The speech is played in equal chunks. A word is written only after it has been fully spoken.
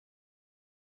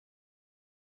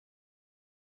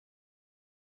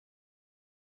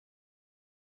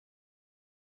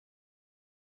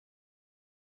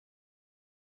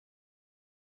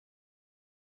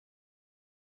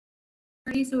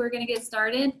So we're going to get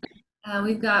started.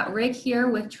 We've got Rick here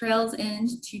with Trails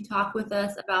End to talk with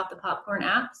us about the Popcorn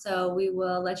app. So we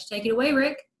will let you take it away,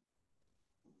 Rick.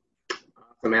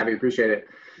 Awesome, Abby, appreciate it.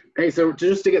 Hey, so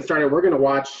just to get started, we're going to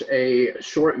watch a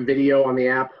short video on the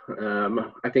app.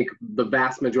 I think the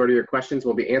vast majority of your questions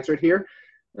will be answered here,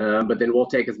 but then we'll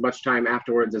take as much time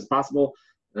afterwards as possible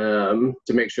to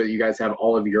make sure that you guys have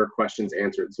all of your questions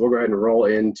answered. So we'll go ahead and roll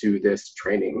into this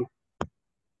training.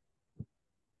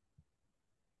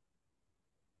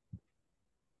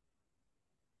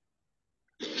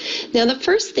 Now, the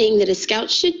first thing that a scout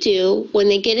should do when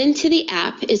they get into the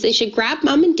app is they should grab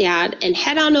mom and dad and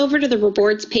head on over to the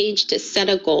rewards page to set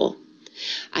a goal.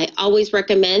 I always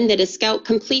recommend that a scout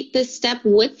complete this step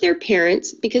with their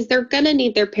parents because they're going to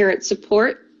need their parents'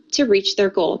 support to reach their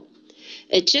goal.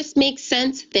 It just makes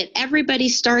sense that everybody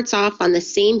starts off on the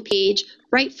same page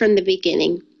right from the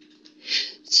beginning.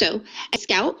 So, a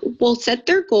scout will set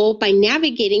their goal by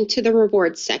navigating to the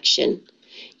rewards section.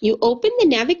 You open the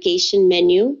navigation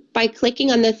menu by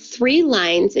clicking on the three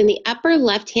lines in the upper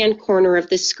left-hand corner of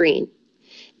the screen.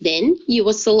 Then you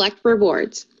will select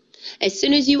rewards. As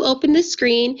soon as you open the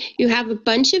screen, you have a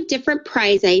bunch of different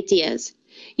prize ideas.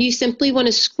 You simply want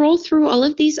to scroll through all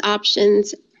of these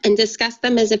options and discuss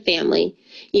them as a family.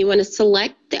 You want to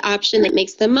select the option that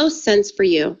makes the most sense for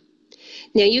you.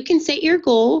 Now you can set your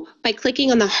goal by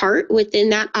clicking on the heart within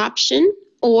that option,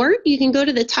 or you can go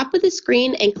to the top of the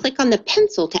screen and click on the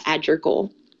pencil to add your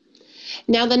goal.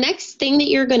 Now the next thing that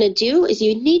you're going to do is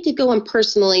you need to go and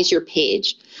personalize your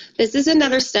page. This is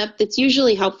another step that's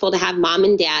usually helpful to have mom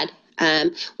and dad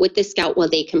with the scout while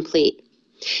they complete.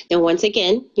 Now once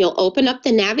again, you'll open up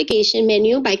the navigation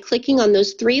menu by clicking on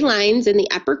those three lines in the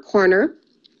upper corner,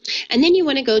 and then you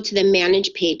want to go to the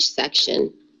Manage Page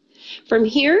section. From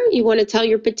here, you want to tell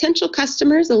your potential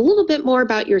customers a little bit more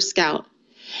about your scout.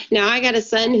 Now, I got a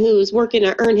son who's working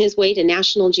to earn his way to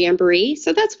National Jamboree,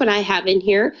 so that's what I have in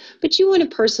here, but you want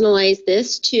to personalize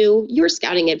this to your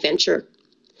scouting adventure.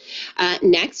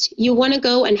 Next, you want to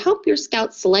go and help your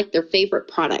scouts select their favorite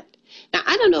product. Now,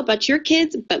 I don't know about your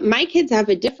kids, but my kids have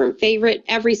a different favorite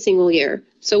every single year.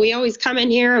 So we always come in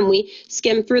here and we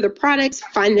skim through the products,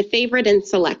 find the favorite, and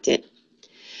select it.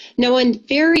 Now, a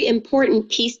very important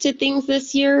piece to things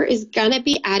this year is going to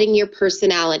be adding your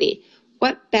personality.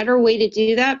 What better way to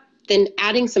do that than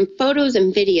adding some photos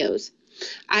and videos?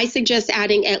 I suggest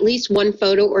adding at least one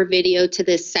photo or video to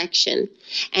this section.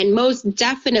 And most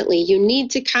definitely, you need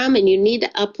to come and you need to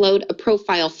upload a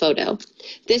profile photo.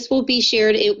 This will be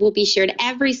shared. It will be shared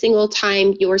every single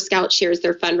time your scout shares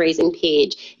their fundraising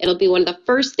page. It'll be one of the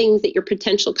first things that your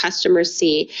potential customers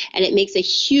see, and it makes a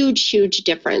huge, huge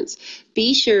difference.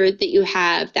 Be sure that you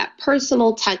have that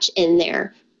personal touch in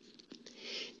there.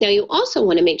 Now, you also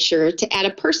want to make sure to add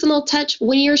a personal touch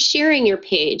when you're sharing your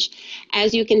page.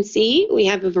 As you can see, we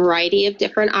have a variety of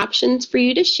different options for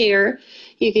you to share.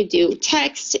 You could do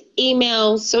text,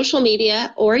 email, social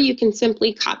media, or you can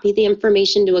simply copy the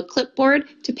information to a clipboard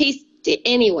to paste it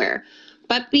anywhere.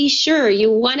 But be sure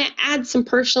you want to add some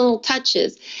personal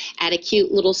touches. Add a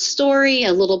cute little story,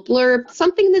 a little blurb,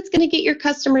 something that's going to get your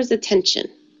customers' attention.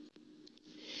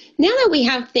 Now that we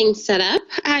have things set up,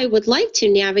 I would like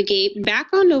to navigate back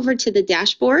on over to the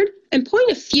dashboard and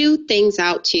point a few things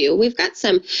out to you. We've got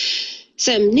some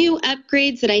new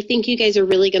upgrades that I think you guys are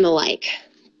really going to like.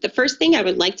 The first thing I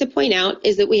would like to point out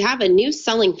is that we have a new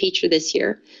selling feature this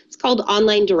year. It's called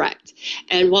Online Direct.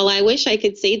 And while I wish I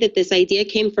could say that this idea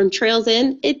came from Trails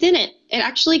End, it didn't. It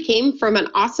actually came from an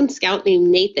awesome scout named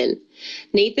Nathan.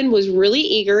 Nathan was really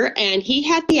eager, and he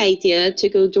had the idea to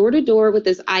go door to door with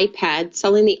his iPad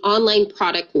selling the online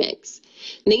product mix.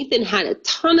 Nathan had a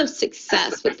ton of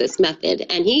success with this method,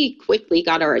 and he quickly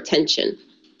got our attention.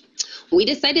 We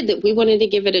decided that we wanted to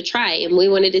give it a try, and we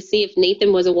wanted to see if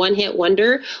Nathan was a one-hit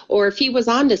wonder or if he was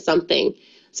onto something.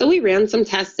 So we ran some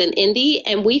tests in Indy,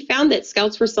 and we found that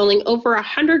scouts were selling over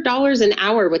 $100 an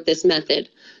hour with this method.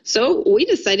 So we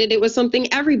decided it was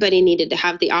something everybody needed to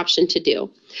have the option to do.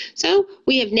 So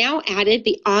we have now added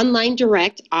the Online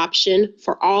Direct option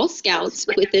for all scouts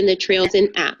within the Trails End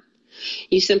app.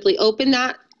 You simply open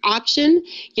that option.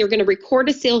 You're going to record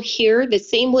a sale here the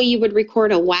same way you would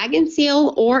record a wagon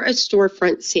sale or a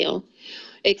storefront sale,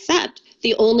 except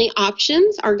the only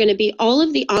options are going to be all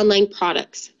of the online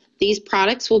products. These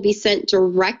products will be sent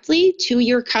directly to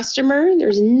your customer.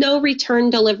 There's no return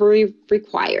delivery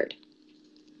required.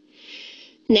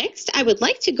 Next, I would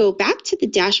like to go back to the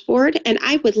dashboard and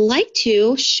I would like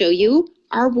to show you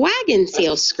our wagon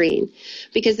sale screen,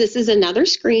 because this is another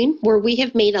screen where we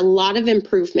have made a lot of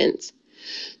improvements.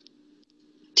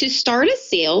 To start a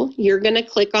sale, you're going to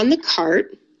click on the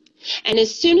cart, and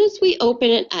as soon as we open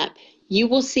it up, you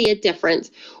will see a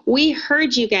difference. We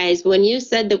heard you guys when you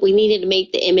said that we needed to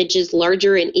make the images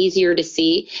larger and easier to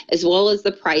see, as well as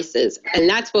the prices, and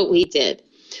that's what we did.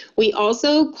 We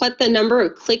also cut the number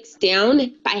of clicks down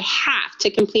by half to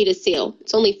complete a sale.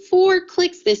 It's only 4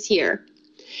 clicks this year.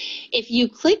 If you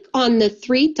click on the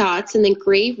 3 dots in the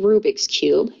gray Rubik's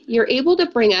Cube, you're able to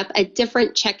bring up a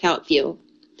different checkout view.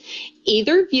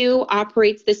 Either view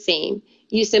operates the same.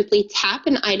 You simply tap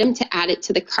an item to add it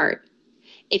to the cart.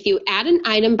 If you add an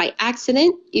item by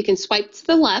accident, you can swipe to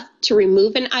the left to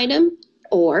remove an item,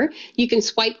 or you can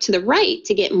swipe to the right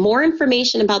to get more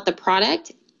information about the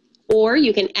product, or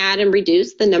you can add and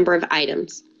reduce the number of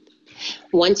items.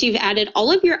 Once you've added all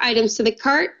of your items to the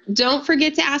cart, don't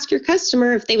forget to ask your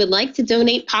customer if they would like to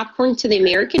donate popcorn to the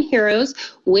American heroes,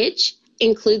 which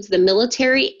includes the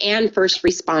military and first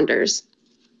responders.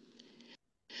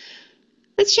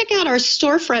 Let's check out our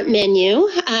storefront menu.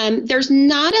 There's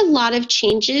not a lot of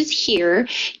changes here.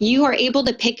 You are able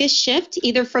to pick a shift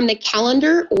either from the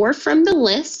calendar or from the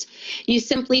list. You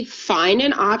simply find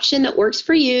an option that works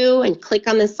for you and click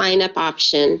on the sign up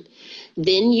option.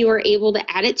 Then you are able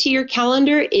to add it to your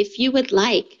calendar if you would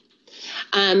like.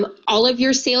 All of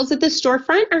your sales at the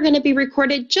storefront are going to be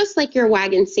recorded just like your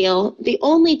wagon sale, the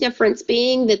only difference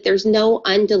being that there's no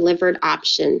undelivered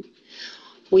option.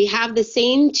 We have the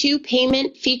same 2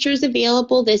 payment features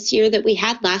available this year that we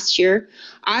had last year.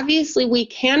 Obviously, we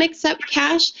can accept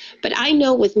cash, but I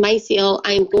know with my sale,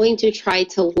 I am going to try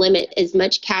to limit as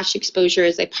much cash exposure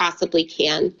as I possibly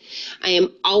can. I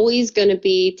am always going to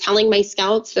be telling my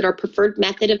scouts that our preferred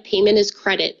method of payment is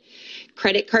credit.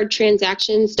 Credit card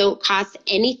transactions don't cost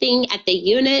anything at the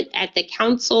unit, at the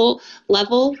council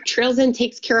level. Trails In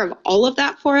takes care of all of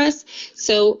that for us.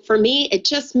 So for me, it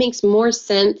just makes more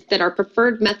sense that our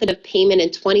preferred method of payment in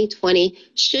 2020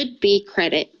 should be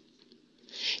credit.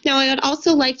 Now, I would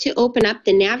also like to open up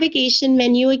the navigation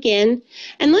menu again,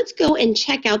 and let's go and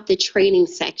check out the training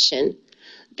section.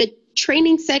 The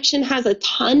training section has a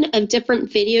ton of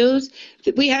different videos.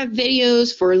 We have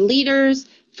videos for leaders,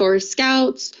 for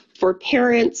scouts, for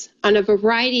parents, on a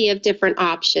variety of different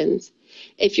options.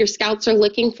 If your scouts are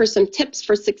looking for some tips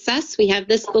for success, we have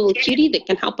this little cutie that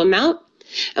can help them out.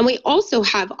 And we also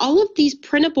have all of these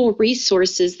printable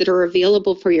resources that are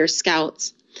available for your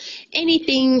scouts.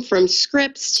 Anything from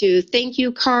scripts to thank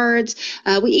you cards.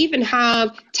 We even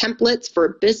have templates for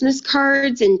business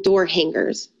cards and door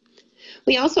hangers.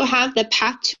 We also have the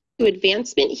Path to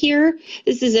Advancement here.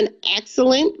 This is an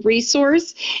excellent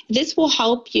resource. This will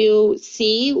help you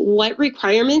see what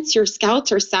requirements your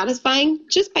scouts are satisfying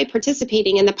just by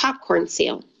participating in the popcorn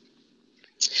sale.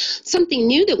 Something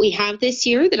new that we have this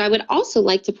year that I would also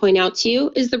like to point out to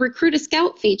you is the Recruit a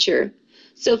Scout feature.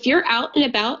 So if you're out and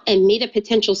about and meet a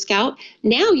potential scout,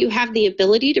 now you have the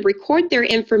ability to record their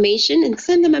information and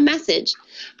send them a message.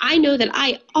 I know that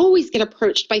I always get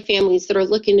approached by families that are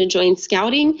looking to join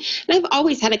scouting, and I've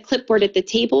always had a clipboard at the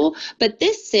table, but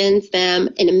this sends them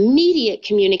an immediate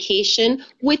communication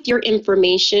with your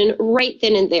information right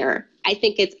then and there. I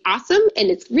think it's awesome, and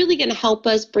it's really going to help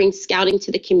us bring scouting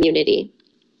to the community.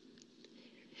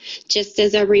 Just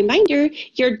as a reminder,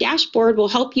 your dashboard will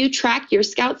help you track your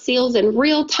scout sales in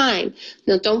real time.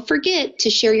 Now, don't forget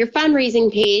to share your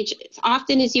fundraising page as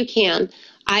often as you can.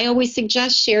 I always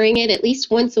suggest sharing it at least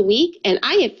once a week, and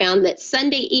I have found that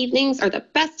Sunday evenings are the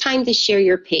best time to share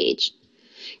your page.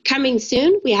 Coming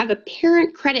soon, we have a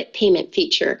parent credit payment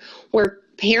feature where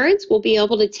parents will be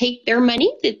able to take their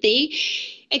money that they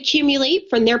accumulate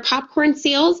from their popcorn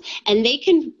sales, and they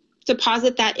can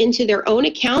deposit that into their own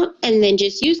account and then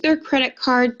just use their credit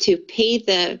card to pay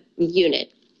the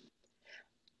unit.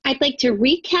 I'd like to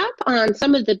recap on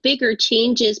some of the bigger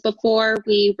changes before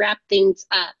we wrap things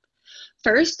up.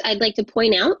 First, I'd like to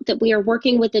point out that we are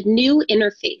working with a new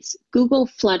interface, Google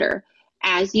Flutter.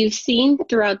 As you've seen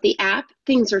throughout the app,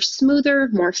 things are smoother,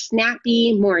 more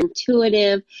snappy, more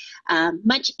intuitive,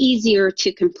 much easier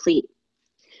to complete.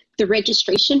 The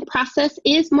registration process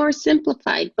is more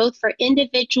simplified, both for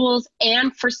individuals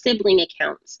and for sibling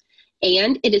accounts.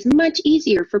 And it is much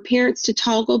easier for parents to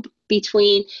toggle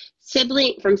between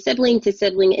from sibling to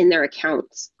sibling in their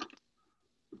accounts.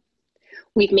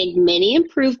 We've made many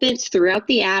improvements throughout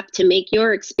the app to make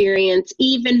your experience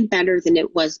even better than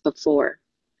it was before.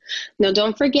 Now,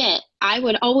 don't forget, I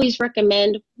would always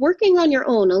recommend working on your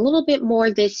own a little bit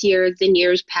more this year than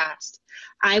years past.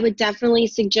 I would definitely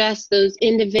suggest those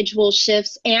individual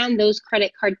shifts and those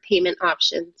credit card payment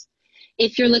options.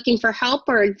 If you're looking for help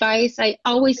or advice, I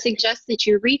always suggest that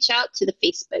you reach out to the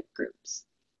Facebook groups.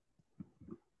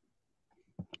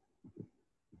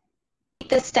 Take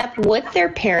this step with their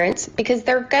parents because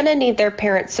they're going to need their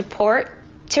parents' support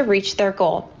to reach their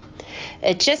goal.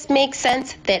 It just makes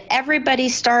sense that everybody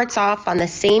starts off on the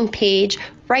same page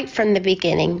right from the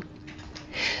beginning.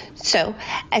 So,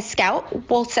 a scout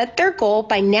will set their goal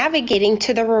by navigating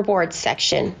to the rewards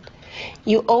section.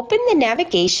 You open the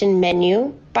navigation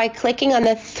menu by clicking on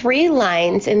the 3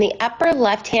 lines in the upper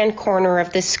left-hand corner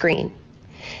of the screen.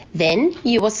 Then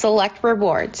you will select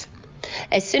rewards.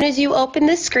 As soon as you open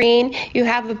the screen, you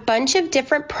have a bunch of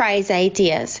different prize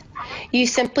ideas. You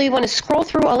simply want to scroll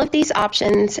through all of these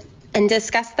options and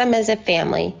discuss them as a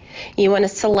family. You want to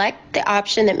select the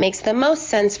option that makes the most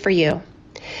sense for you.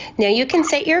 Now you can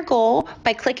set your goal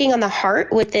by clicking on the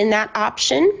heart within that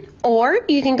option, or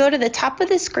you can go to the top of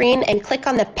the screen and click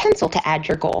on the pencil to add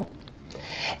your goal.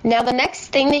 Now the next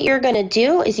thing that you're going to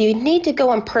do is you need to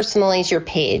go and personalize your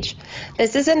page.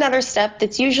 This is another step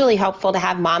that's usually helpful to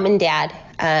have mom and dad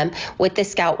with the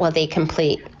Scout while they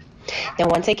complete. Now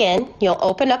once again, you'll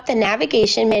open up the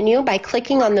navigation menu by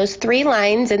clicking on those 3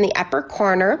 lines in the upper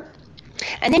corner,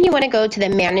 and then you want to go to the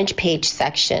Manage Page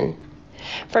section.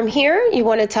 From here, you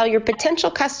want to tell your potential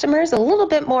customers a little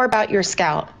bit more about your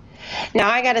Scout. Now,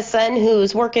 I got a son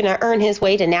who's working to earn his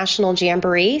way to National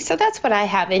Jamboree, so that's what I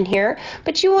have in here,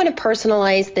 but you want to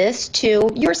personalize this to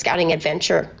your scouting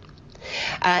adventure.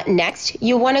 Next,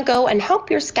 you want to go and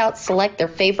help your Scouts select their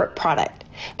favorite product.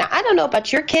 Now, I don't know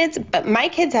about your kids, but my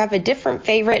kids have a different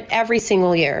favorite every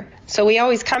single year. So we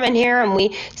always come in here and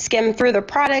we skim through the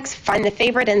products, find the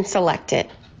favorite, and select it.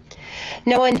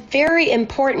 Now, a very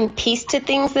important piece to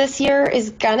things this year is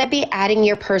gonna be adding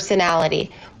your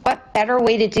personality. What better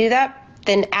way to do that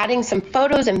than adding some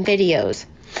photos and videos?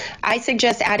 I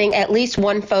suggest adding at least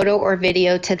 1 photo or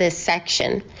video to this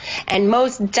section. And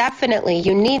most definitely,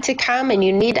 you need to come and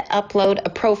you need to upload a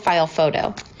profile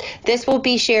photo. This will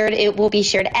be shared, it will be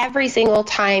shared every single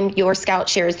time your Scout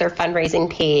shares their fundraising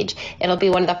page. It'll be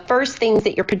one of the first things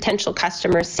that your potential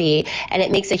customers see, and it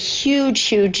makes a huge,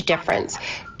 huge difference.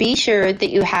 Be sure that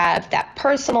you have that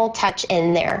personal touch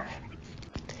in there.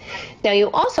 Now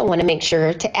you also want to make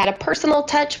sure to add a personal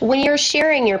touch when you're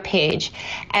sharing your page.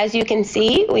 As you can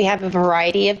see, we have a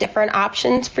variety of different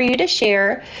options for you to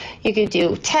share. You could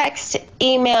do text,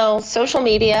 email, social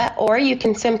media, or you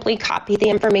can simply copy the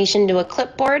information to a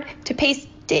clipboard to paste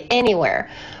it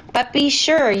anywhere. But be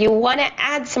sure you want to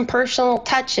add some personal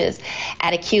touches.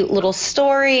 Add a cute little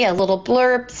story, a little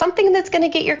blurb, something that's going to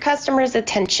get your customers'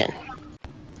 attention.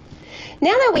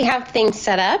 Now that we have things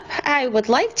set up, I would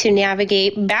like to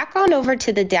navigate back on over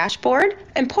to the dashboard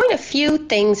and point a few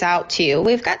things out to you.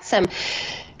 We've got some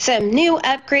new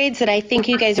upgrades that I think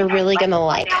you guys are really going to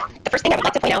like. The first thing I would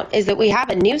like to point out is that we have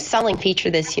a new selling feature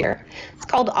this year. It's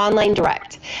called Online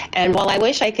Direct. And while I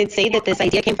wish I could say that this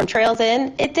idea came from Trails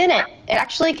In, it didn't. It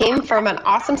actually came from an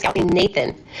awesome scout named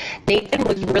Nathan. Nathan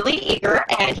was really eager,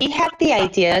 and he had the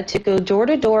idea to go door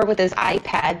to door with his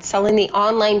iPad selling the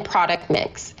online product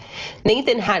mix.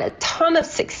 Nathan had a ton of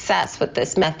success with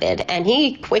this method, and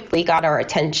he quickly got our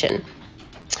attention.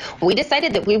 We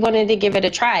decided that we wanted to give it a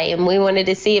try, and we wanted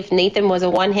to see if Nathan was a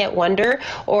one-hit wonder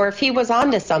or if he was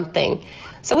onto something.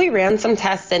 So we ran some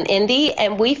tests in Indy,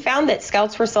 and we found that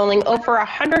Scouts were selling over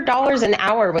 $100 an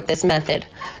hour with this method.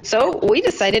 So we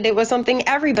decided it was something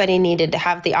everybody needed to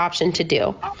have the option to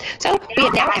do. So we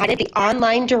have now added the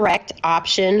Online Direct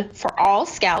option for all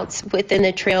Scouts within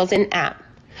the Trails In app.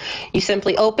 You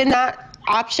simply open that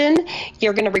option.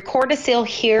 You're going to record a sale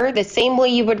here the same way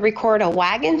you would record a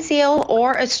wagon sale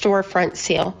or a storefront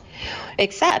sale,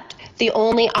 except the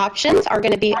only options are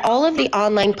going to be all of the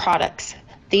online products.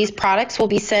 These products will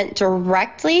be sent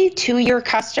directly to your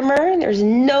customer. There's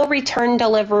no return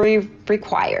delivery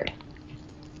required.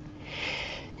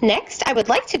 Next, I would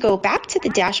like to go back to the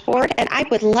dashboard, and I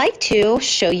would like to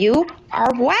show you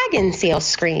our wagon sale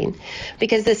screen,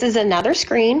 because this is another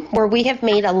screen where we have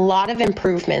made a lot of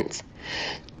improvements.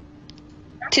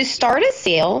 To start a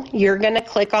sale, you're going to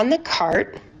click on the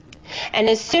cart, and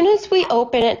as soon as we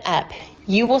open it up,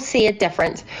 you will see a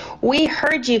difference. We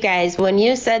heard you guys when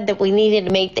you said that we needed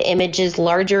to make the images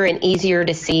larger and easier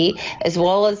to see, as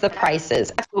well as the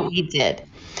prices. That's what we did.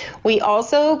 We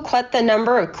also cut the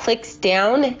number of clicks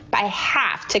down by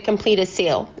half to complete a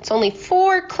sale. It's only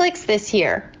 4 clicks this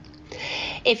year.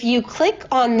 If you click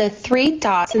on the 3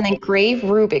 dots in the gray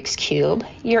Rubik's Cube,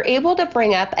 you're able to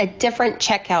bring up a different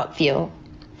checkout view.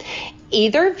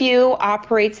 Either view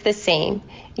operates the same.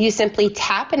 You simply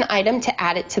tap an item to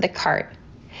add it to the cart.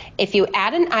 If you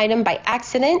add an item by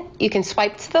accident, you can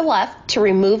swipe to the left to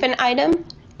remove an item,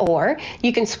 or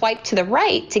you can swipe to the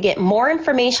right to get more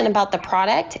information about the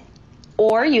product,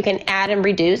 or you can add and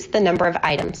reduce the number of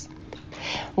items.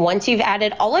 Once you've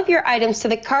added all of your items to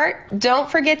the cart, don't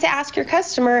forget to ask your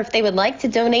customer if they would like to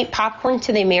donate popcorn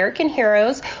to the American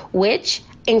heroes, which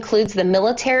includes the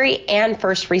military and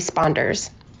first responders.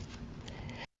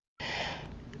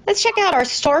 Let's check out our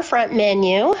storefront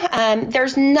menu.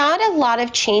 There's not a lot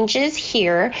of changes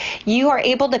here. You are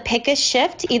able to pick a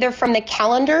shift either from the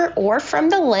calendar or from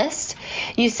the list.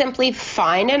 You simply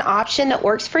find an option that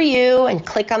works for you and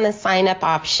click on the sign up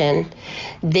option.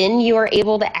 Then you are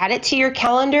able to add it to your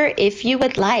calendar if you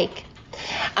would like.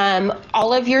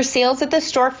 All of your sales at the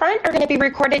storefront are going to be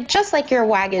recorded just like your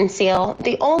wagon sale,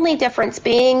 the only difference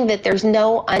being that there's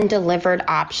no undelivered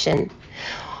option.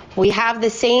 We have the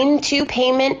same 2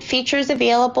 payment features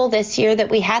available this year that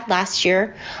we had last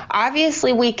year.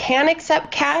 Obviously, we can accept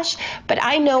cash, but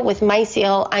I know with my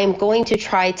sale, I'm going to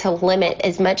try to limit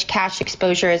as much cash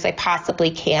exposure as I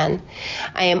possibly can.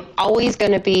 I am always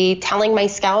going to be telling my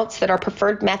scouts that our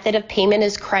preferred method of payment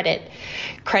is credit.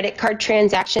 Credit card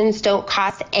transactions don't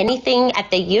cost anything at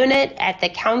the unit, at the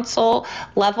council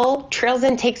level. Trails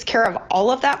In takes care of all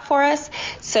of that for us.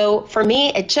 So for me,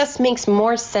 it just makes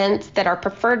more sense that our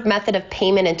preferred method of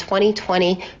payment in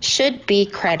 2020 should be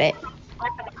credit.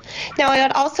 Now, I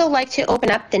would also like to open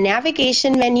up the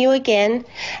navigation menu again,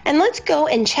 and let's go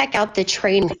and check out the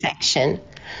training section.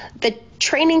 The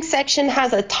training section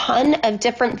has a ton of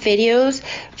different videos.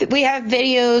 We have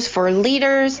videos for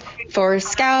leaders, for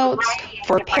scouts,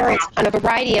 for parents, on a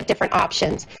variety of different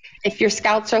options. If your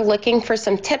scouts are looking for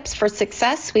some tips for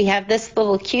success, we have this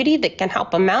little cutie that can help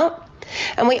them out.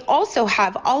 And we also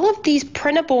have all of these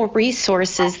printable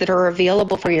resources that are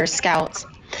available for your scouts.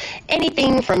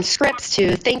 Anything from scripts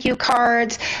to thank you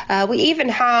cards. We even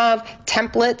have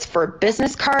templates for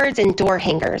business cards and door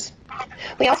hangers.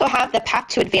 We also have the Path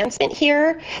to Advancement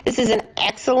here. This is an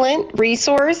excellent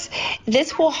resource.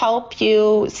 This will help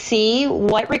you see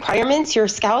what requirements your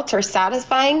scouts are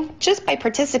satisfying just by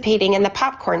participating in the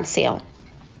popcorn sale.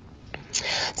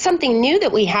 Something new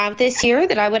that we have this year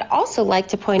that I would also like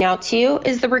to point out to you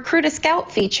is the Recruit a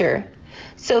Scout feature.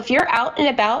 So if you're out and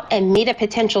about and meet a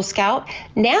potential scout,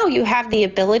 now you have the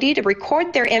ability to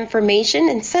record their information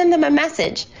and send them a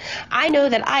message. I know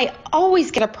that I always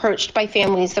get approached by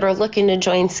families that are looking to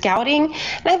join scouting,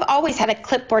 and I've always had a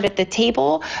clipboard at the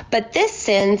table, but this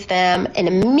sends them an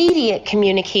immediate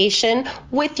communication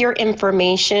with your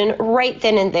information right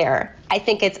then and there. I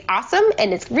think it's awesome,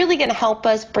 and it's really going to help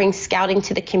us bring scouting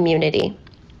to the community.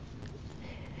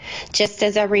 Just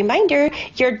as a reminder,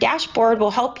 your dashboard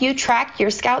will help you track your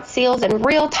scout sales in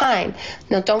real time.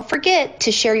 Now, don't forget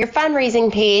to share your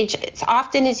fundraising page as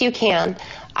often as you can.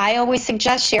 I always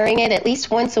suggest sharing it at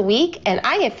least once a week, and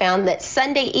I have found that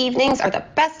Sunday evenings are the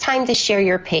best time to share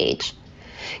your page.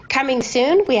 Coming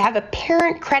soon, we have a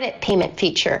parent credit payment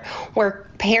feature where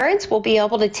parents will be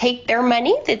able to take their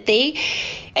money that they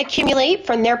accumulate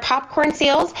from their popcorn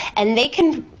sales, and they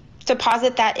can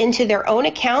deposit that into their own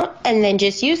account and then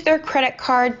just use their credit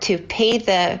card to pay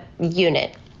the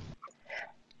unit.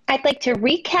 I'd like to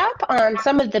recap on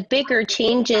some of the bigger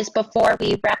changes before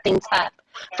we wrap things up.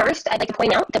 First, I'd like to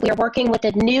point out that we are working with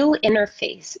a new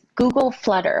interface, Google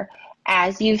Flutter.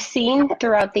 As you've seen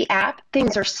throughout the app,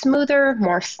 things are smoother,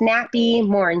 more snappy,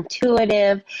 more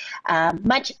intuitive,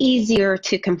 much easier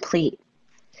to complete.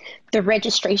 The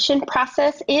registration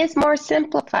process is more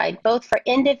simplified, both for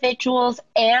individuals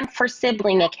and for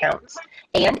sibling accounts.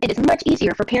 And it is much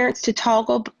easier for parents to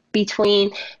toggle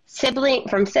between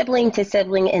from sibling to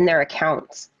sibling in their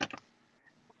accounts.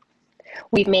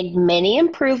 We've made many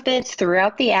improvements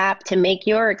throughout the app to make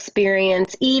your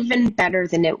experience even better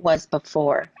than it was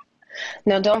before.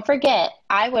 Now, don't forget,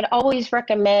 I would always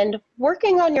recommend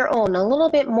working on your own a little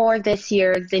bit more this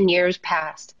year than years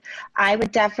past. I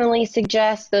would definitely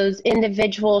suggest those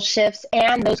individual shifts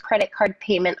and those credit card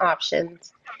payment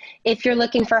options. If you're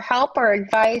looking for help or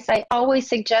advice, I always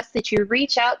suggest that you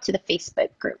reach out to the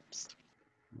Facebook groups.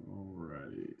 All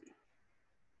right.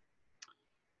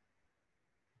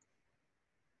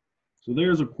 So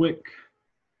there's a quick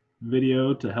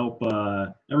video to help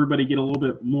everybody get a little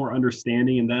bit more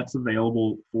understanding, and that's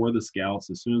available for the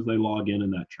scouts as soon as they log in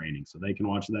that training. So they can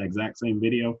watch that exact same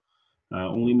video,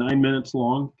 only 9 minutes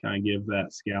long, kind of give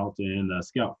that scout and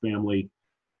scout family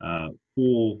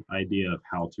full idea of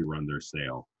how to run their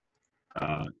sale.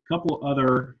 A couple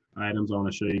other items I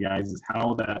want to show you guys is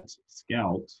how that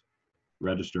scout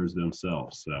registers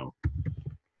themselves. So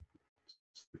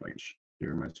if I can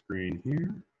share my screen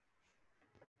here.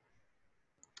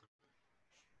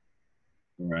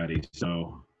 Alrighty,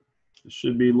 so it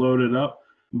should be loaded up.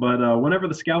 But whenever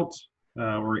the scouts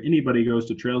or anybody goes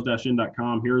to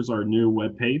trails-in.com, here's our new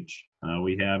webpage.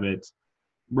 We have it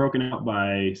broken out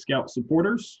by scout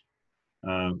supporters,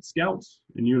 scouts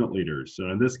and unit leaders.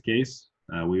 So in this case,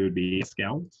 we would be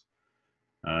scouts.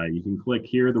 You can click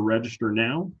here to register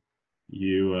now.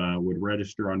 You would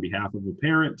register on behalf of a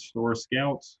parent or a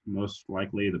scout. Most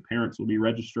likely the parents will be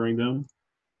registering them.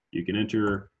 You can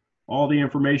enter all the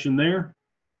information there,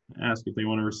 ask if they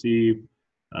want to receive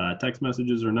text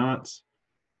messages or not,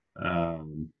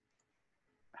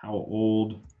 how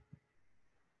old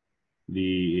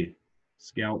the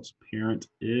scout's parent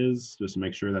is, just to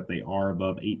make sure that they are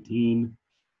above 18.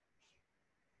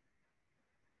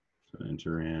 So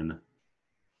enter in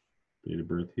date of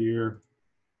birth here.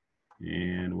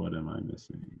 And what am I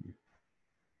missing?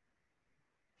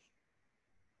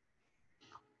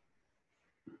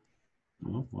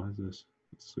 Well, why is this?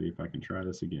 Let's see if I can try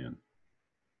this again.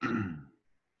 All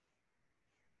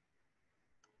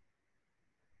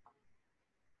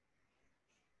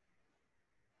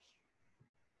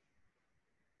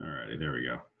righty, there we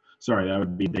go. Sorry, that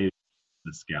would be date of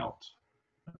the scout,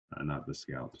 not the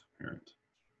scout parent.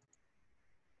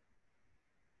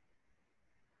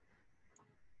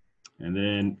 And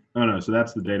then, oh no, so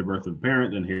that's the date of birth of the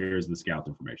parent, then here's the scout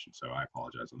information. So I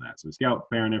apologize on that. So scout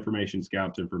parent information,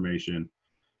 scout information,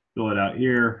 fill it out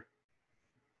here.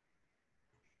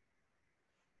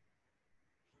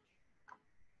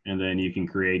 And then you can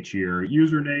create your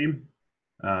username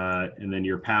and then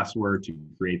your password to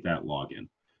create that login.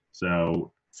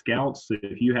 So scouts,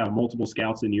 if you have multiple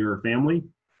scouts in your family,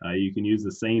 you can use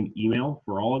the same email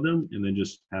for all of them and then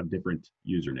just have different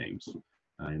usernames.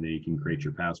 And then you can create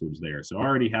your passwords there. So I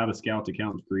already have a scout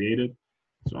account created.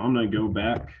 So I'm going to go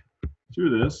back to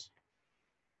this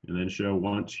and then show,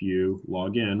 once you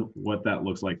log in, what that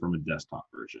looks like from a desktop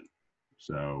version.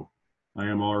 So I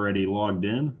am already logged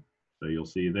in. So you'll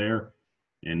see there.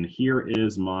 And here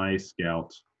is my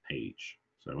scout page.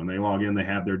 So when they log in, they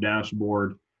have their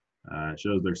dashboard. It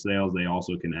shows their sales. They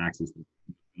also can access the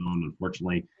phone.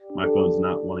 Unfortunately, my phone's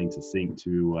not wanting to sync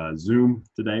to Zoom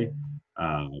today.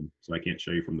 So I can't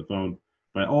show you from the phone,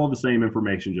 but all the same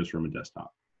information just from a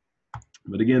desktop.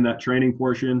 But again, that training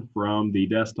portion from the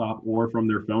desktop or from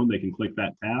their phone, they can click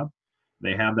that tab.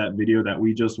 They have that video that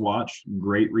we just watched,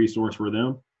 great resource for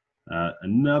them.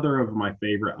 Another of my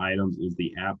favorite items is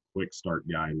the app quick start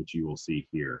guide, which you will see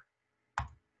here.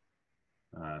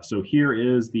 So here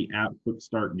is the app quick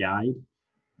start guide.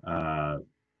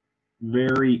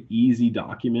 Very easy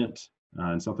document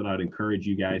and something I'd encourage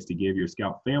you guys to give your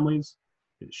scout families.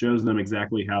 It shows them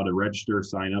exactly how to register,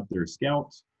 sign up their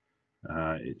scouts.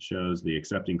 It shows the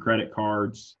accepting credit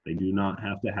cards. They do not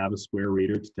have to have a Square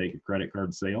reader to take a credit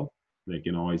card sale. They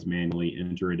can always manually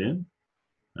enter it in.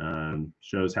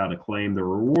 Shows how to claim the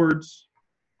rewards,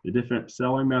 the different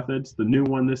selling methods. The new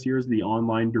one this year is the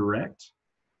online direct,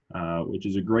 which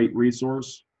is a great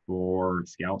resource for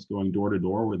scouts going door to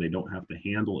door where they don't have to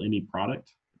handle any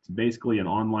product. It's basically an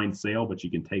online sale, but you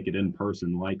can take it in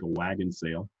person like a wagon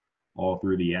sale all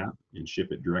through the app and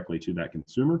ship it directly to that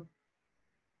consumer.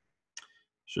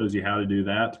 Shows you how to do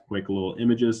that. Quick little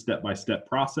images, step-by-step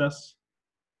process.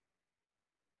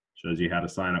 Shows you how to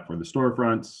sign up for the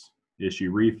storefronts,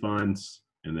 issue refunds,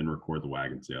 and then record the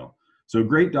wagon sale. So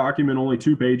great document, only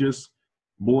 2 pages.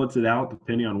 Bullets it out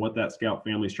depending on what that scout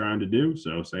family is trying to do.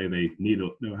 So say they need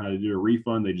to know how to do a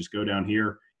refund, they just go down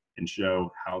here and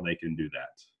show how they can do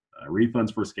that.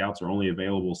 Refunds for scouts are only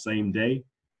available same day.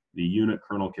 The unit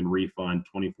colonel can refund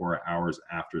 24 hours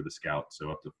after the scout, so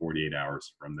up to 48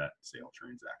 hours from that sale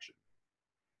transaction.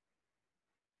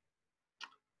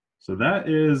 So that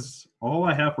is all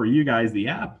I have for you guys. The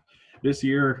app this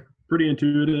year, pretty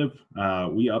intuitive.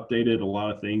 We updated a lot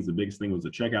of things. The biggest thing was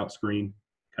the checkout screen,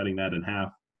 cutting that in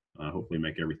half, hopefully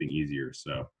make everything easier.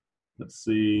 So let's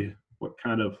see, what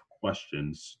kind of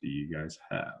questions do you guys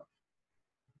have?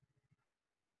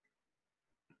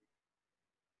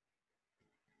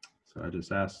 So I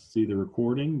just asked to see the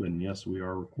recording, then yes, we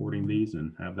are recording these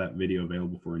and have that video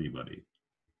available for anybody.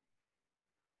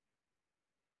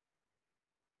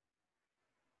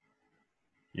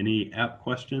 Any app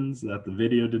questions that the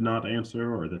video did not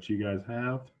answer or that you guys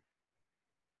have?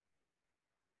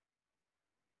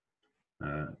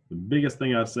 The biggest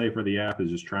thing I'd say for the app is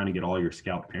just trying to get all your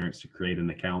scout parents to create an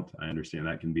account. I understand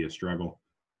that can be a struggle.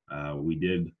 We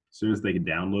did, as soon as they can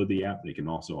download the app, they can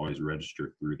also always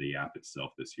register through the app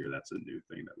itself this year. That's a new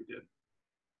thing that we did.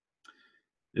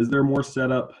 Is there more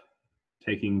setup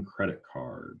taking credit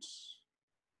cards?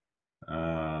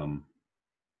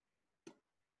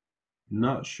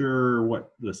 Not sure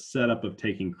what the setup of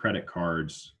taking credit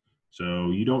cards.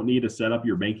 So you don't need to set up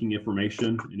your banking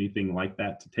information, anything like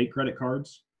that to take credit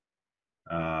cards.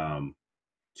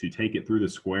 To take it through the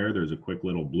Square, there's a quick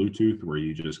little Bluetooth where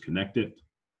you just connect it.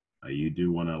 You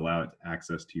do want to allow it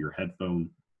access to your headphone,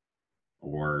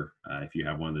 or if you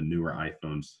have one of the newer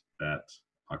iPhones, that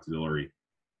auxiliary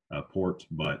port,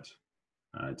 but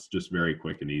it's just very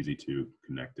quick and easy to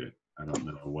connect it. I don't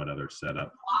know what other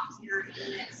setup.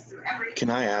 Can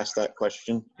I ask that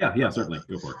question? Yeah, certainly.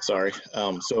 Go for it. Sorry.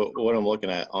 So what I'm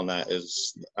looking at on that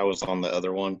is, I was on the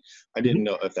other one. I didn't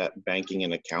know if that banking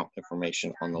and account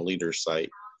information on the leader site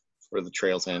for the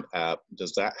Trails End app,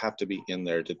 does that have to be in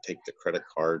there to take the credit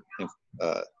card,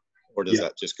 or does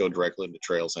that just go directly to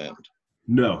Trails End?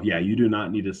 No, yeah, you do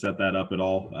not need to set that up at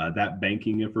all. That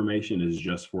banking information is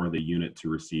just for the unit to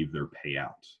receive their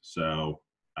payout. So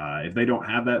if they don't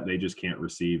have that, they just can't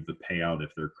receive the payout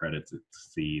if their credits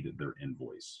exceed their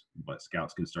invoice. But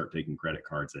Scouts can start taking credit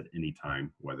cards at any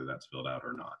time, whether that's filled out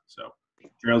or not. So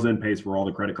Trails End pays for all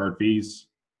the credit card fees.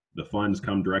 The funds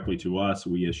come directly to us.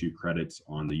 We issue credits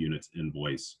on the unit's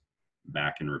invoice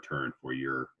back in return for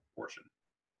your portion.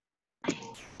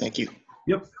 Thank you.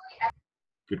 Yep.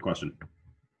 Good question.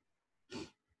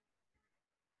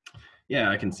 Yeah,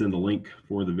 I can send the link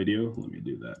for the video. Let me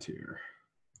do that here.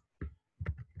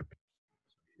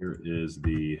 Here is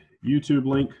the YouTube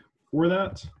link for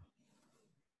that.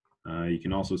 You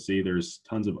can also see there's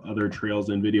tons of other Trails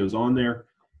End videos on there.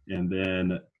 And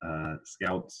then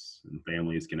Scouts and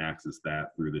families can access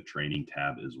that through the training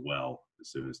tab as well as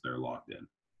soon as they're logged in.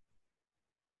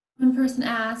 One person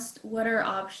asked, what are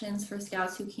options for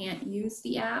Scouts who can't use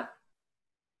the app?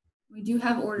 We do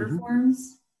have order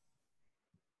forms.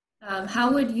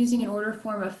 How would using an order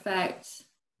form affect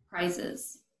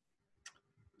prizes?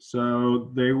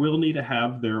 So they will need to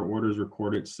have their orders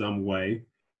recorded some way.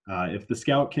 If the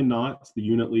Scout cannot, the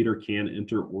unit leader can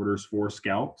enter orders for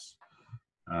Scouts.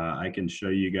 I can show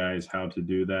you guys how to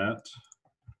do that.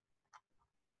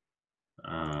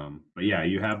 But yeah,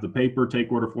 you have the paper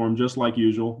take order form just like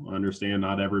usual. Understand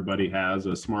not everybody has a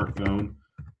smartphone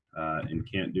and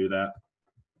can't do that.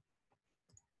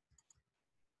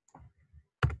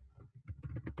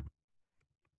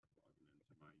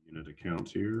 My unit account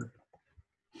here.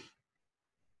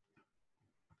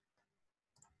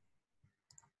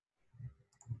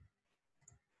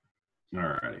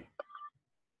 Alrighty.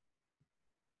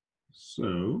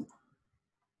 So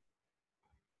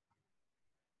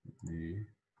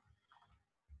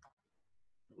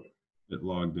it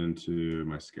logged into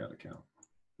my Scout account.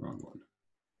 Wrong one.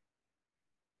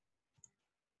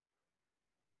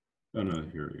 Oh no,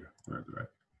 here we go. Right.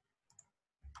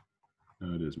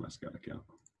 No, it is my Scout account.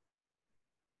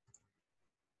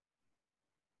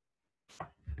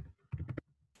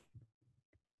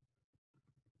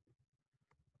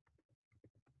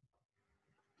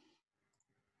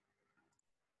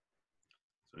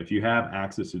 So if you have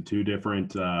access to two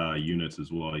different units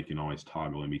as well, you can always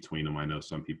toggle in between them. I know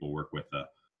some people work with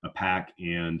a pack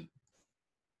and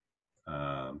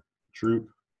troop.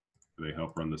 They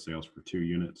help run the sales for 2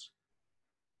 units.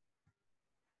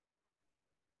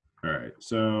 All right,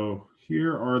 so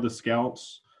here are the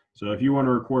Scouts. So if you want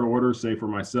to record orders, say for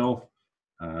myself,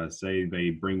 say they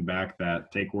bring back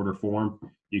that take order form,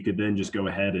 you could then just go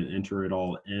ahead and enter it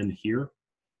all in here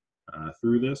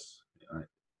through this.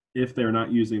 If they're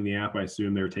not using the app, I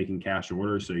assume they're taking cash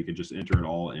orders, so you could just enter it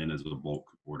all in as a bulk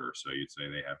order. So you'd say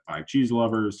they have 5 cheese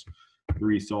lovers,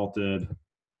 3 salted,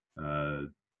 2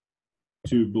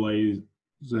 blazing,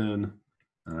 and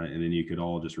then you could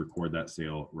all just record that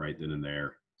sale right then and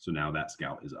there. So now that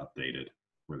Scout is updated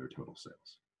for their total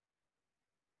sales.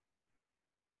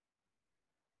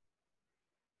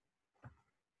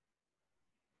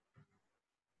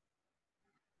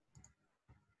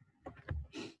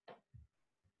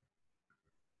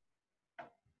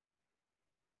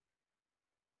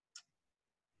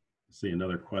 See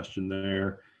another question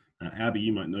there. Abby,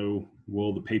 you might know,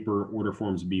 will the paper order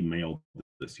forms be mailed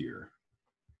this year?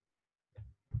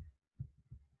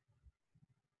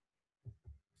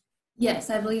 Yes,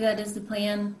 I believe that is the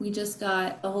plan. We just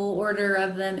got a whole order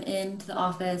of them into the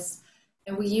office,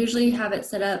 and we usually have it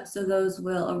set up so those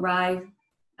will arrive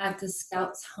at the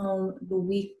Scout's home the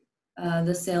week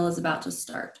the sale is about to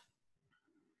start.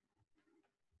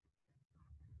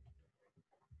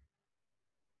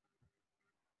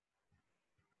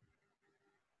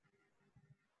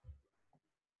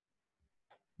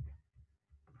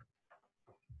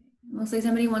 Looks like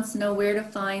somebody wants to know where to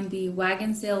find the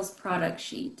wagon sales product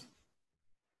sheet.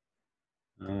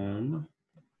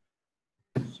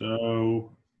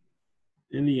 So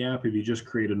in the app, if you just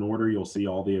create an order, you'll see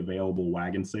all the available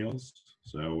wagon sales.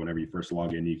 So whenever you first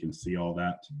log in, you can see all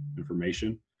that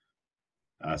information.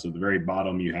 So at the very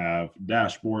bottom, you have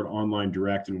dashboard, online,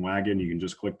 direct, and wagon. You can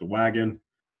just click the wagon,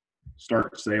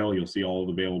 start sale. You'll see all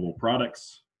the available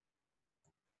products.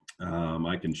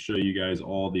 I can show you guys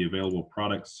all the available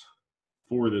products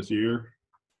for this year.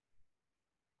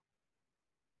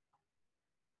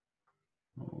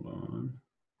 Hold on.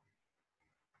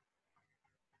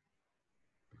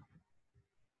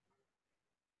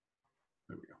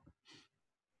 There we go.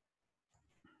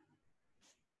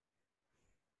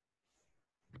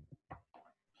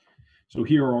 So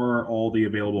here are all the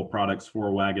available products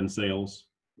for wagon sales.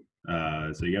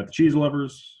 So you got the cheese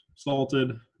lovers,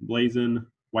 salted, blazing,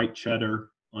 white cheddar,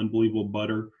 unbelievable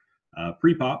butter,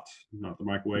 pre-popped, not the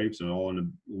microwave, so all in a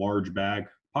large bag,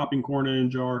 popping corn in a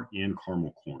jar, and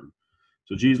caramel corn.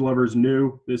 So cheese lovers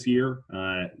new this year,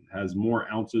 has more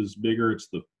ounces bigger. It's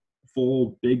the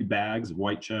full big bags of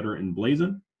white cheddar and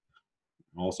blazing.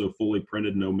 Also fully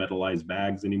printed, no metallized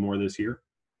bags anymore this year.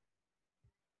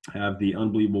 Have the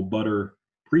unbelievable butter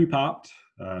pre-popped,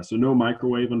 so no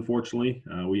microwave, unfortunately.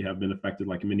 We have been affected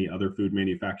like many other food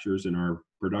manufacturers in our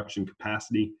production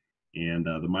capacity, and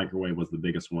the microwave was the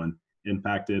biggest one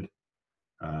impacted.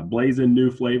 Blazing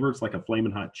new flavor, it's like a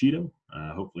flaming hot Cheeto.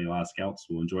 Hopefully a lot of scouts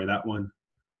will enjoy that one.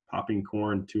 Popping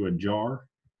corn to a jar.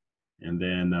 And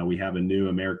then we have a new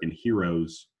American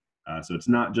Heroes. So it's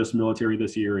not just military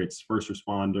this year, it's first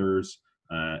responders,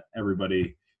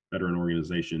 everybody, veteran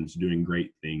organizations doing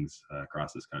great things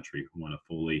across this country. We want to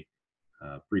fully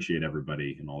appreciate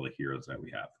everybody and all the heroes that we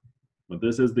have. But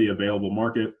this is the available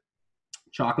market.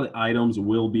 Chocolate items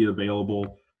will be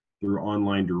available through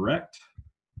Online Direct,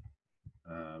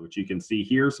 which you can see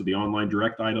here. So the Online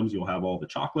Direct items, you'll have all the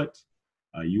chocolate.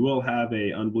 You will have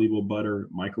a unbelievable butter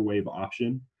microwave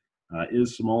option.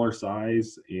 Is smaller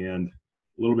size and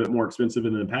a little bit more expensive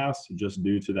than in the past, just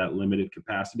due to that limited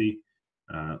capacity.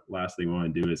 Last thing we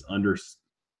want to do is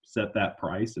underset that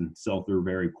price and sell through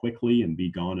very quickly and be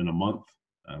gone in a month.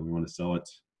 We want to sell it,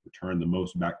 return the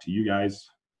most back to you guys,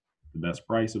 the best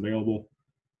price available,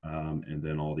 and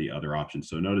then all the other options.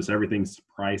 So notice everything's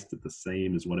priced at the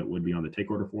same as what it would be on the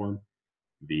take order form.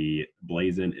 The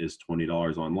blazing is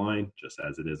 $20 online, just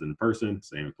as it is in person.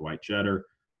 Same with the white cheddar.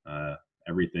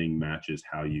 Everything matches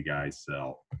how you guys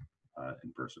sell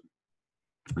in person.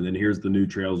 And then here's the new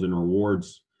Trails and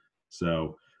Rewards.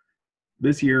 So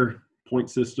this year,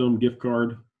 point system, gift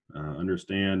card,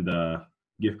 understand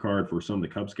gift card for some of the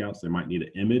Cub Scouts, they might need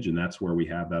an image, and that's where we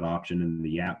have that option in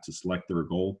the app to select their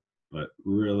goal. But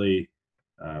really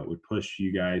would push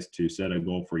you guys to set a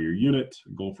goal for your unit,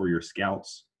 a goal for your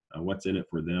scouts, what's in it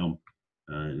for them,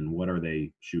 and what are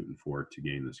they shooting for to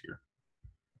gain this year.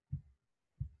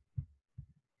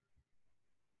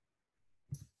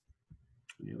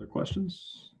 Any other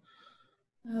questions?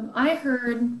 I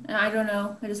heard, and I don't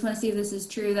know, I just want to see if this is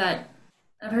true, that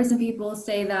I've heard some people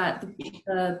say that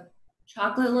the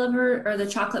chocolate liver or the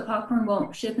chocolate popcorn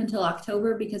won't ship until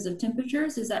October because of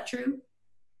temperatures. Is that true?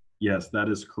 Yes, that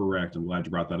is correct. I'm glad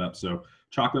you brought that up. So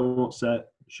chocolate won't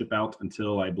ship out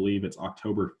until I believe it's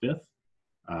October 5th.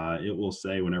 It will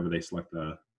say whenever they select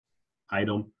the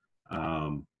item.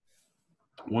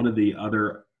 One of the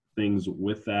other things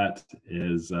with that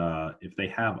is if they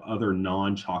have other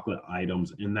non-chocolate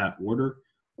items in that order,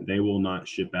 they will not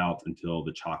ship out until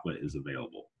the chocolate is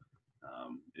available.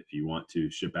 If you want to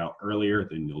ship out earlier,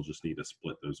 then you'll just need to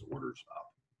split those orders up.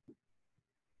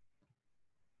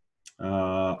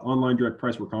 Online direct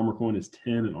price for Commerce Coin is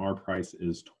 10 and our price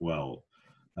is 12.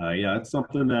 Yeah, it's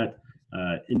something that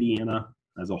Indiana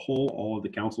as a whole, all of the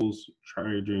councils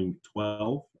charging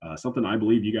 12. Something I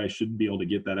believe you guys should be able to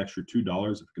get that extra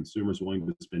 $2 if a consumer's willing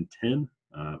to spend 10.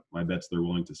 My bet's they're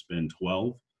willing to spend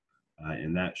 12.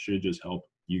 And that should just help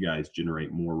you guys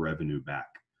generate more revenue back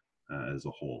as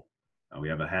a whole. We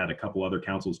have had a couple other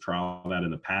councils trial that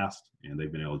in the past, and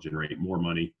they've been able to generate more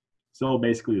money. Still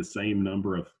basically the same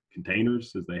number of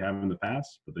containers as they have in the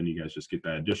past, but then you guys just get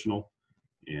that additional.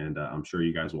 And I'm sure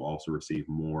you guys will also receive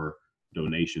more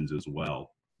donations as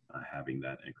well, having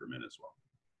that increment as well.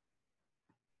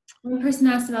 One person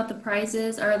asked about the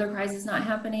prizes. Are other prizes not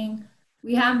happening?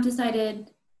 We have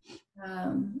decided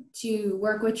to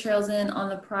work with Trails In on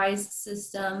the prize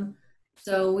system.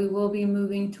 So we will be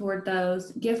moving toward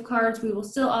those gift cards. We will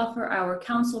still offer our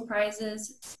council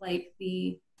prizes, like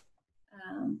the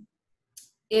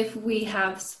if we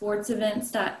have sports events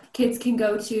that kids can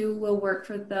go to, we'll work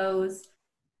for those.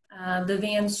 The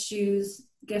Vans shoes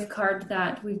gift card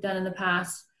that we've done in the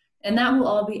past, and that will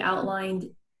all be outlined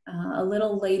a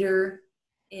little later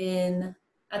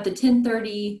at the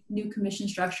 10:30 new commission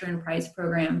structure and prize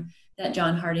program that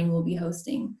John Harding will be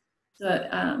hosting.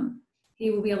 So he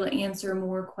will be able to answer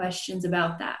more questions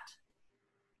about that.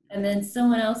 And then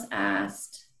someone else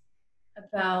asked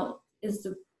about, is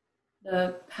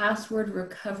the password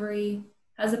recovery,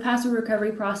 Has the password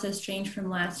recovery process changed from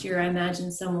last year? I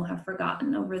imagine some will have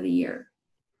forgotten over the year.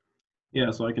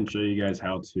 Yeah, so I can show you guys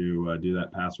how to do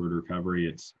that password recovery.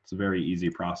 It's a very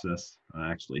easy process. I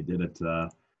actually did it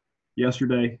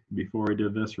yesterday before I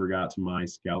did this. Forgot my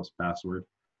Scouts password,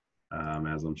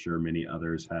 as I'm sure many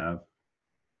others have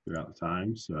throughout the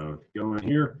time. So if you go in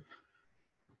here,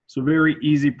 so very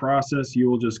easy process. You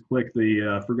will just click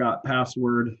the forgot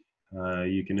password.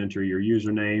 You can enter your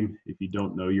username. If you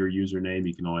don't know your username,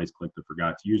 you can always click the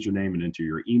forgot username and enter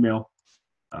your email.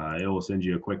 It will send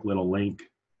you a quick little link.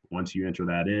 Once you enter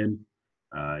that in,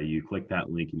 you click that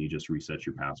link and you just reset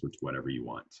your password to whatever you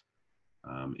want.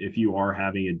 If you are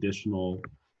having additional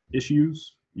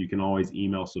issues, you can always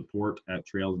email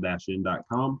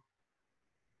support@trails-in.com,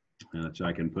 which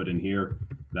I can put in here.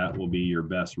 That will be your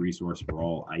best resource for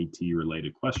all IT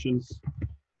related questions.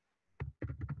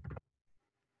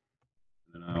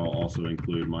 And I'll also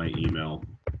include my email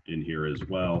in here as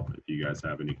well. If you guys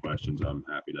have any questions, I'm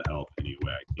happy to help any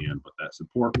way I can, but that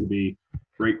support will be a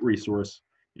great resource.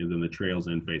 And then the Trails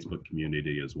In Facebook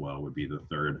community as well would be the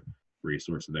third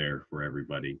resource there for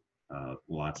everybody.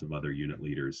 Lots of other unit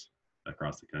leaders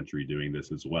across the country doing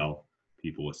this as well.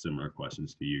 People with similar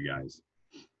questions to you guys.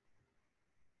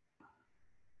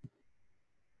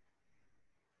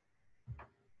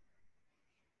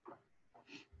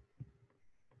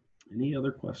 Any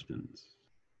other questions?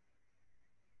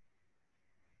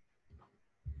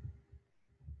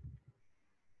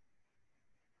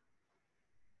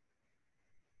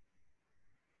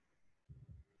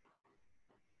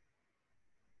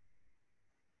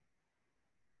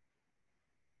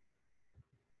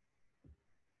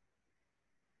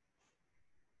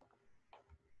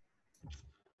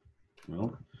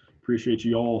 Well, appreciate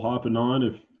you all hopping on.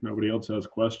 If nobody else has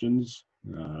questions,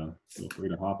 feel free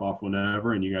to hop off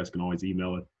whenever, and you guys can always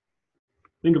email it.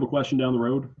 Think of a question down the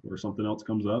road or something else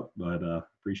comes up, but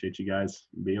appreciate you guys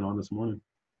being on this morning.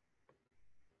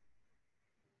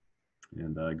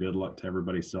 And good luck to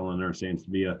everybody selling there. Seems to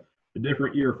be a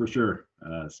different year for sure.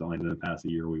 Selling in the past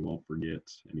year we won't forget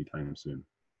anytime soon.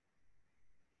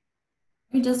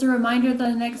 Just a reminder,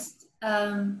 the next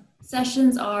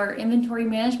sessions are inventory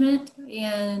management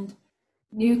and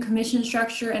new commission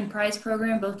structure and prize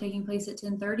program, both taking place at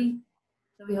 10:30.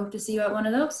 So we hope to see you at one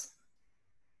of those.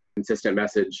 Consistent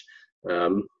message.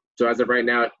 So as of right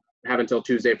now, have until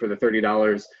Tuesday for the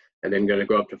 $30, and then going to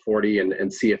go up to 40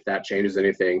 and see if that changes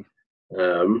anything.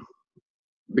 The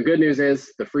good news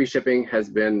is the free shipping has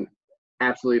been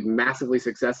absolutely massively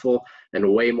successful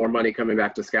and way more money coming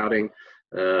back to scouting.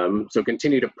 So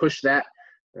continue to push that.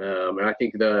 And I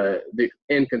think the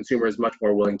end consumer is much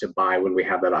more willing to buy when we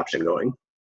have that option going.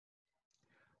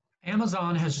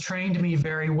 Amazon has trained me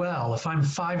very well. If I'm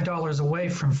 $5 away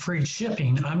from free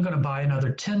shipping, I'm going to buy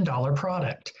another $10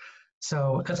 product.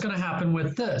 So that's going to happen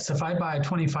with this. If I buy a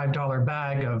 $25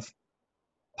 bag of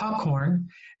popcorn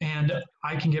and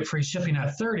I can get free shipping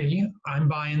at 30, I'm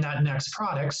buying that next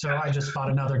product. So I just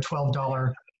bought another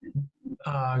 $12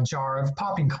 jar of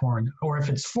popping corn. Or if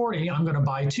it's 40, I'm going to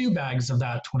buy 2 bags of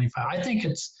that 25. I think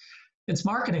it's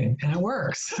marketing and it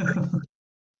works.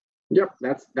 Yep,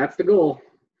 that's the goal.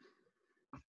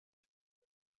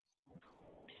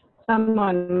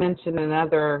 Someone mentioned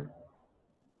another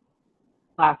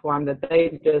platform that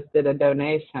they just did a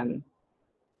donation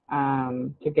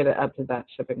to get it up to that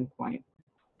shipping point.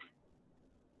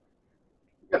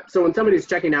 Yep. So when somebody's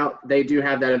checking out, they do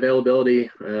have that availability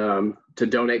to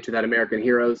donate to that American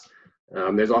Heroes.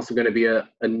 There's also going to be a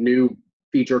new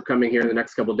feature coming here in the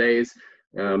next couple of days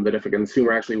that if a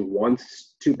consumer actually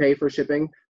wants to pay for shipping,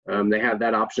 they have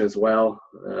that option as well.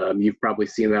 You've probably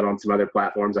seen that on some other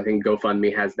platforms. I think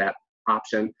GoFundMe has that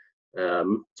option.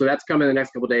 So that's coming in the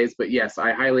next couple of days. But yes,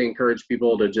 I highly encourage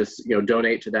people to just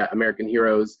donate to that American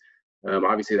Heroes.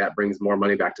 Obviously, that brings more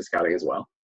money back to scouting as well.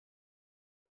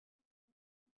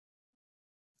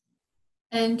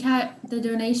 And Kat, the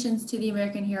donations to the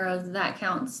American Heroes, that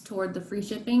counts toward the free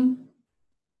shipping?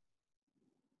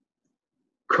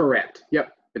 Correct.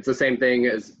 Yep. It's the same thing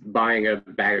as buying a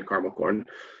bag of caramel corn.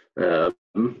 You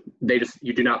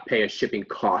do not pay a shipping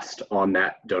cost on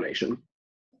that donation.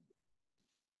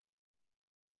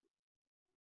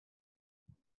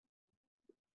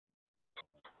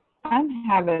 I'm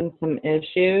having some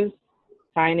issues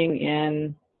signing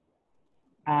in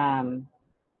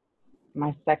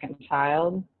my second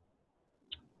child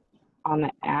on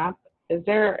the app. Is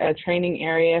there a training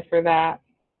area for that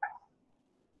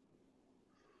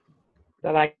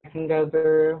I can go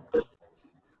through?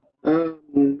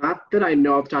 Not that I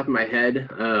know off the top of my head.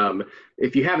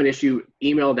 If you have an issue,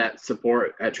 email that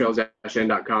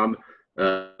support@trails-in.com.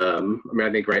 I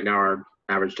think right now our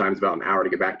average time is about an hour to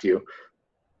get back to you.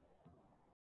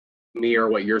 Me or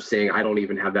what you're seeing, I don't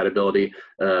even have that ability.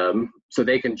 So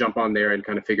they can jump on there and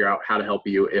kind of figure out how to help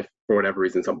you if for whatever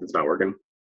reason something's not working.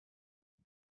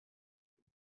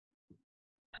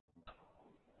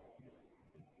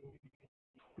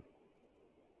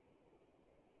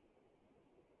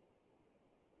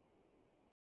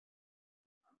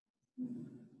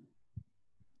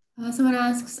 Someone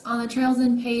asks, on the Trails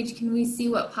In page, can we see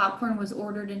what popcorn was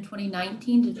ordered in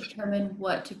 2019 to determine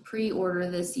what to pre-order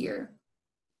this year?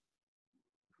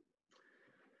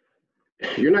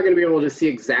 You're not going to be able to see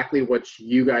exactly what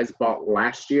you guys bought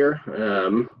last year.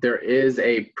 There is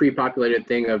a pre-populated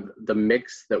thing of the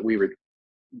mix that we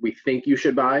think you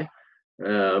should buy.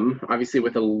 Obviously,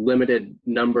 with a limited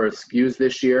number of SKUs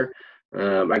this year,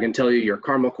 I can tell you your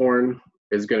caramel corn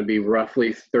is going to be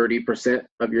roughly 30%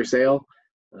 of your sale.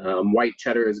 White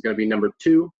cheddar is going to be number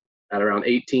 2 at around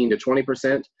 18 to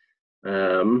 20%.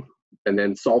 And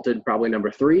then salted probably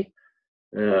number 3.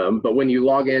 But when you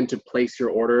log in to place your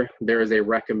order, there is a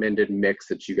recommended mix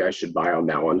that you guys should buy on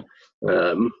that one.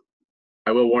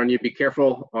 I will warn you, be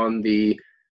careful on the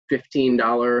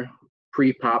 $15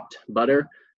 pre-popped butter.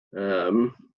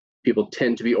 People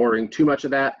tend to be ordering too much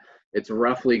of that. It's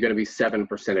roughly going to be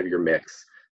 7% of your mix.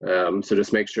 So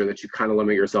just make sure that you kind of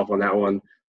limit yourself on that one.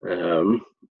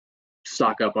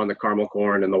 Stock up on the caramel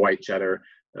corn and the white cheddar.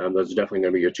 Those are definitely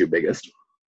going to be your 2 biggest.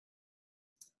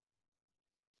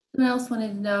 Someone else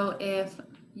wanted to know if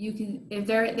you can, if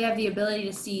they have the ability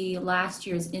to see last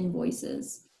year's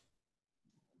invoices.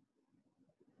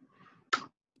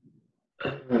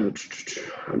 I'm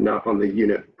not on the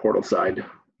unit portal side.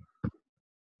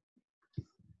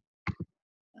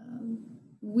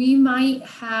 We might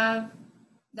have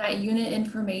that unit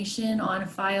information on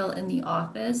file in the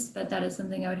office, but that is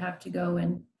something I would have to go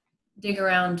and dig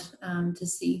around to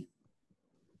see.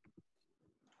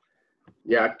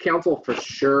 Yeah, council for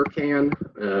sure can,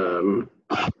 but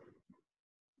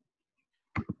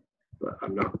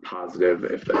I'm not positive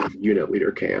if the unit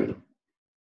leader can.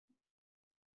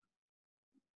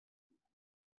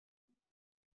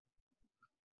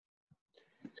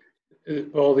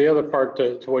 Well, the other part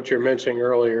to what you're mentioning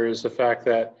earlier is the fact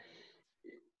that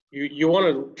you want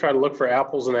to try to look for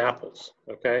apples and apples,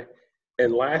 okay?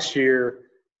 And last year,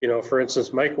 you know, for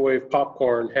instance, microwave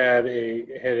popcorn had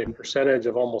a percentage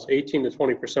of almost 18 to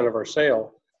 20% of our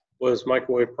sale was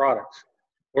microwave products.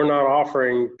 We're not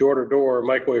offering door-to-door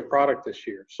microwave product this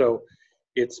year, so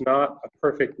it's not a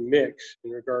perfect mix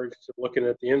in regards to looking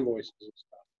at the invoices and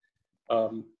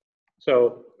stuff.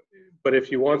 But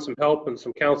if you want some help and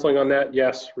some counseling on that,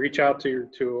 yes, reach out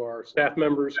to our staff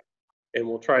members, and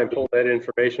we'll try and pull that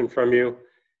information from you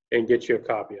and get you a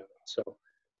copy of it. So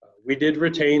we did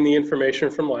retain the information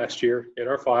from last year in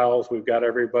our files. We've got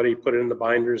everybody put it in the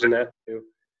binders and that too.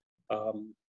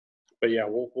 But yeah,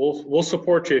 we'll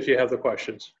support you if you have the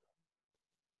questions.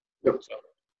 Yep. So.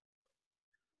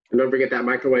 And don't forget that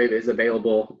microwave is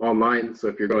available online. So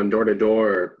if you're going door to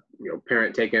door, or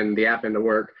parent taking the app into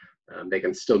work, they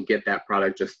can still get that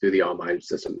product just through the online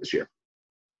system this year.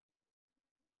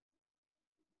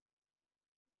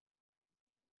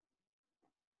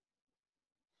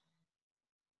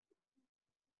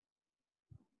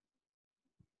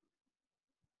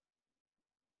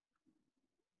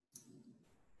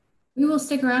 We will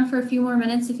stick around for a few more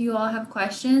minutes if you all have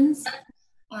questions,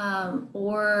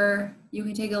 or you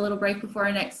can take a little break before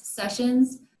our next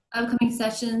sessions. Upcoming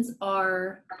sessions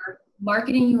are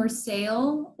marketing your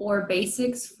sale or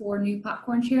basics for new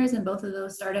popcorn chairs, and both of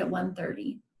those start at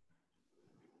 1:30.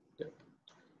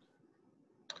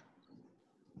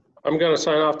 I'm going to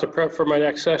sign off to prep for my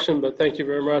next session, but thank you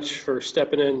very much for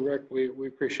stepping in, Rick. We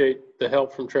appreciate the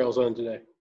help from Trails On today.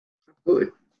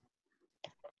 Absolutely.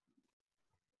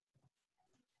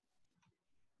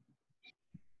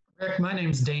 Rick, my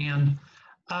name's Dan.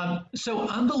 So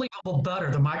Unbelievable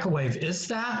Butter, the microwave, is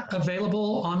that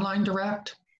available online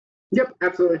direct? Yep,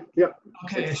 absolutely. Yep.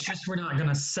 Okay, it's just we're not going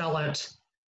to sell it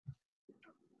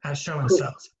as show and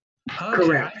sells. Okay,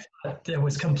 Correct. I thought it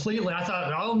was completely, I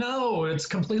thought, oh no, it's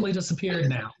completely disappeared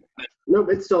now. Nope,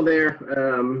 it's still there.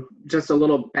 Just a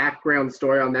little background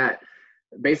story on that.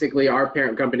 Basically, our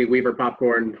parent company, Weaver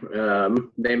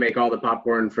Popcorn, they make all the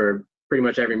popcorn for pretty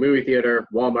much every movie theater,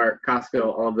 Walmart,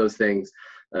 Costco, all of those things.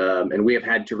 And we have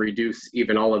had to reduce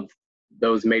even all of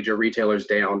those major retailers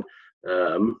down.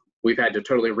 We've had to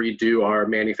totally redo our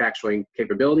manufacturing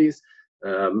capabilities.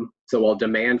 So while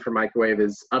demand for microwave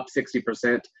is up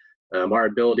 60%, our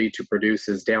ability to produce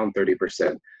is down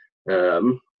 30%.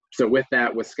 So with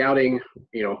that, with scouting,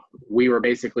 we were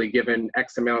basically given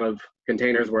X amount of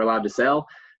containers we're allowed to sell,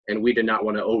 and we did not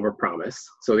want to overpromise.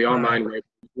 So the online,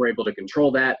 we're able to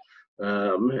control that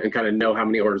and kind of know how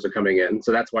many orders are coming in.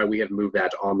 So that's why we have moved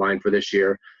that to online for this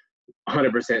year.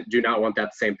 100% do not want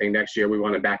that same thing next year. We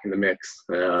want it back in the mix,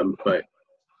 but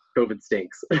COVID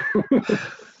stinks. All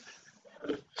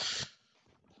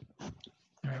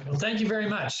right, well, thank you very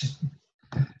much.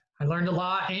 I learned a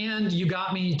lot, and you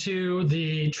got me to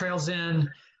the Trails In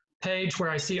page where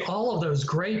I see all of those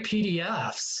great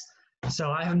PDFs.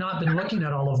 So I have not been looking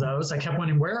at all of those. I kept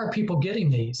wondering, where are people getting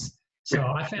these? So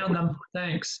I found them.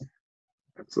 Thanks.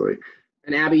 Absolutely.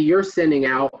 And Abby, you're sending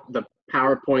out the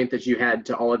PowerPoint that you had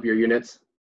to all of your units?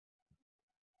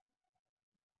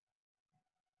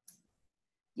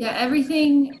 Yeah,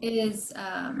 everything is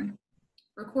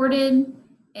recorded,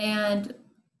 and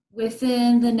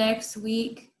within the next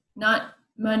week, not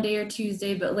Monday or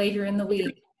Tuesday, but later in the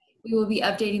week, we will be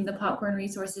updating the Popcorn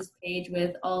Resources page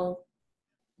with all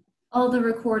the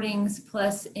recordings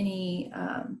plus any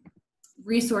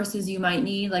resources you might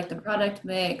need, like the product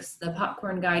mix, the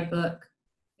popcorn guidebook,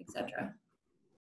 etc.